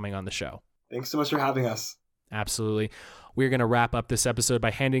again for coming on the show. Thanks so much for having us. Absolutely. We're going to wrap up this episode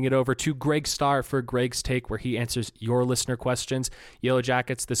by handing it over to Greg Starr for Greg's Take, where he answers your listener questions. Yellow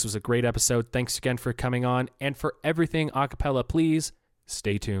Jackets, this was a great episode. Thanks again for coming on. And for everything acapella, please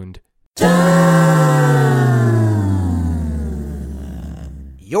stay tuned.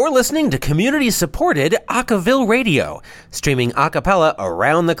 You're listening to community-supported Acaville Radio, streaming a cappella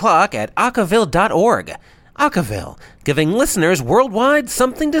around the clock at acaville.org. Acaville, giving listeners worldwide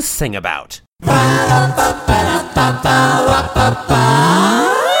something to sing about.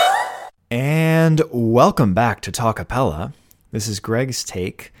 And welcome back to Talkapella. This is Greg's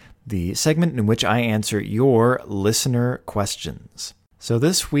Take, the segment in which I answer your listener questions. So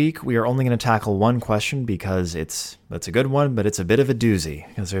this week, we are only going to tackle one question because it's a good one, but it's a bit of a doozy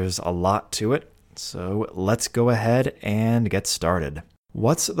because there's a lot to it. So let's go ahead and get started.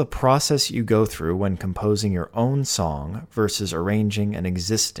 What's the process you go through when composing your own song versus arranging an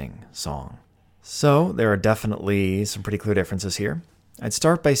existing song? So there are definitely some pretty clear differences here. I'd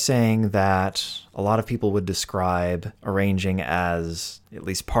start by saying that a lot of people would describe arranging as at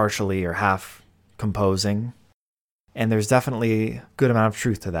least partially or half composing. And there's definitely a good amount of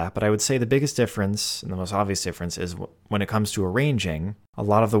truth to that, but I would say the biggest difference, and the most obvious difference, is when it comes to arranging, a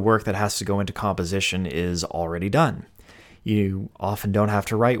lot of the work that has to go into composition is already done. You often don't have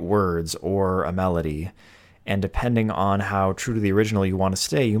to write words or a melody, and depending on how true to the original you want to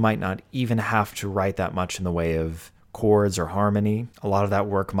stay, you might not even have to write that much in the way of chords or harmony. A lot of that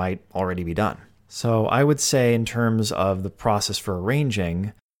work might already be done. So I would say in terms of the process for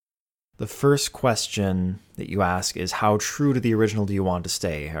arranging, the first question that you ask is how true to the original do you want to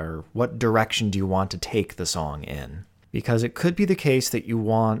stay, or what direction do you want to take the song in? Because it could be the case that you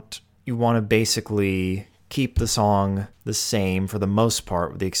want to basically keep the song the same for the most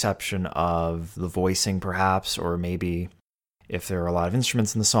part, with the exception of the voicing perhaps, or maybe if there are a lot of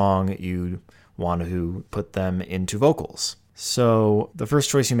instruments in the song, you want to put them into vocals. So the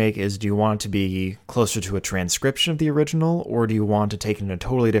first choice you make is, do you want it to be closer to a transcription of the original, or do you want to take it in a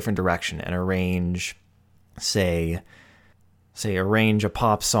totally different direction and arrange, arrange a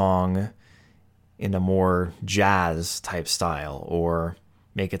pop song in a more jazz type style, or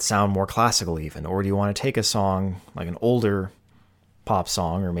make it sound more classical even? Or do you want to take a song, like an older pop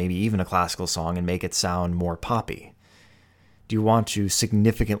song, or maybe even a classical song, and make it sound more poppy? Do you want to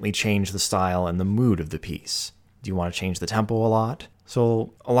significantly change the style and the mood of the piece? Do you want to change the tempo a lot?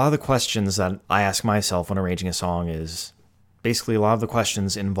 So a lot of the questions that I ask myself when arranging a song is, basically a lot of the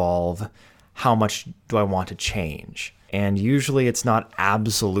questions involve, how much do I want to change? And usually it's not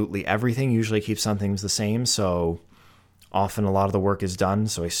absolutely everything. Usually I keep some things the same, so often a lot of the work is done.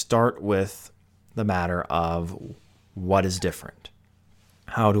 So I start with the matter of what is different.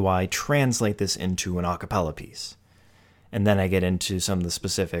 How do I translate this into an a cappella piece? And then I get into some of the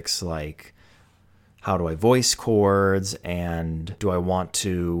specifics, like how do I voice chords, and do I want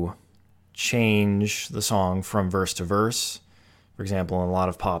to change the song from verse to verse? For example, in a lot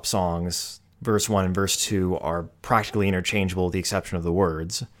of pop songs, verse 1 and verse 2 are practically interchangeable with the exception of the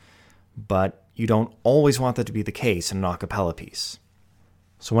words, but you don't always want that to be the case in an a cappella piece.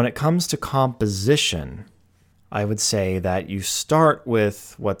 So when it comes to composition, I would say that you start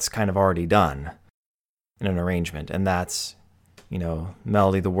with what's kind of already done in an arrangement, and that's,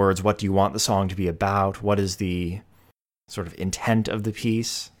 melody, the words, what do you want the song to be about? What is the sort of intent of the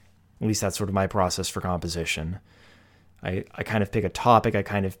piece? At least that's sort of my process for composition. I kind of pick a topic, I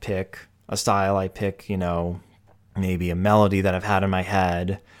kind of pick a style, I pick, maybe a melody that I've had in my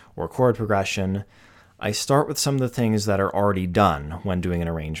head, or chord progression. I start with some of the things that are already done when doing an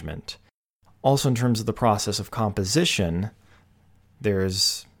arrangement. Also, in terms of the process of composition,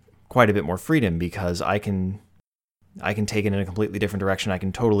 there's quite a bit more freedom because I can take it in a completely different direction. I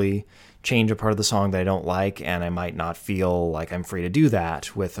can totally change a part of the song that I don't like, and I might not feel like I'm free to do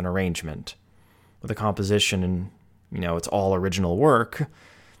that with an arrangement. With a composition, it's all original work,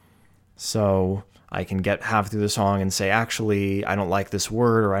 so I can get half through the song and say, actually, I don't like this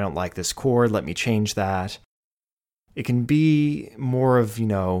word, or I don't like this chord, let me change that. It can be more of,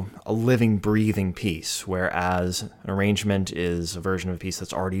 a living, breathing piece, whereas an arrangement is a version of a piece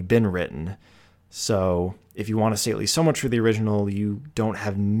that's already been written. So if you want to stay at least somewhat true to the original, you don't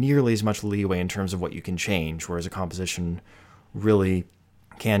have nearly as much leeway in terms of what you can change, whereas a composition really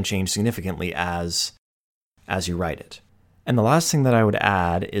can change significantly as you write it. And the last thing that I would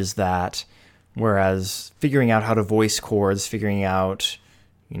add is that whereas figuring out how to voice chords, figuring out,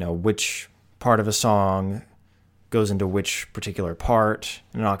 which part of a song goes into which particular part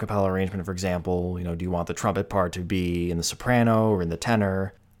in an a cappella arrangement, for example, do you want the trumpet part to be in the soprano or in the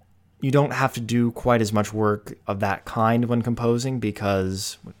tenor? You don't have to do quite as much work of that kind when composing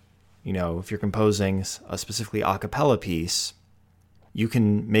because, if you're composing a specifically a cappella piece, you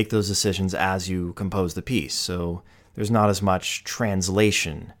can make those decisions as you compose the piece. So there's not as much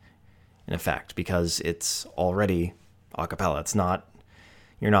translation in effect because it's already a cappella.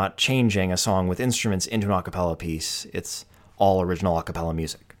 You're not changing a song with instruments into an a cappella piece. It's all original a cappella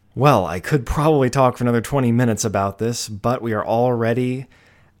music. Well, I could probably talk for another 20 minutes about this, but we are already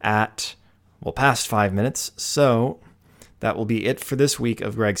at, past 5 minutes, so that will be it for this week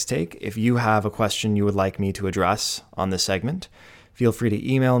of Greg's Take. If you have a question you would like me to address on this segment, feel free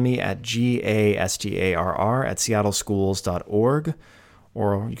to email me at gastarr@seattleschools.org,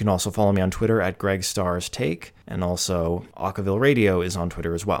 or you can also follow me on Twitter at GregStarsTake, and also Acaville Radio is on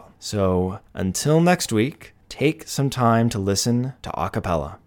Twitter as well. So until next week, take some time to listen to a cappella.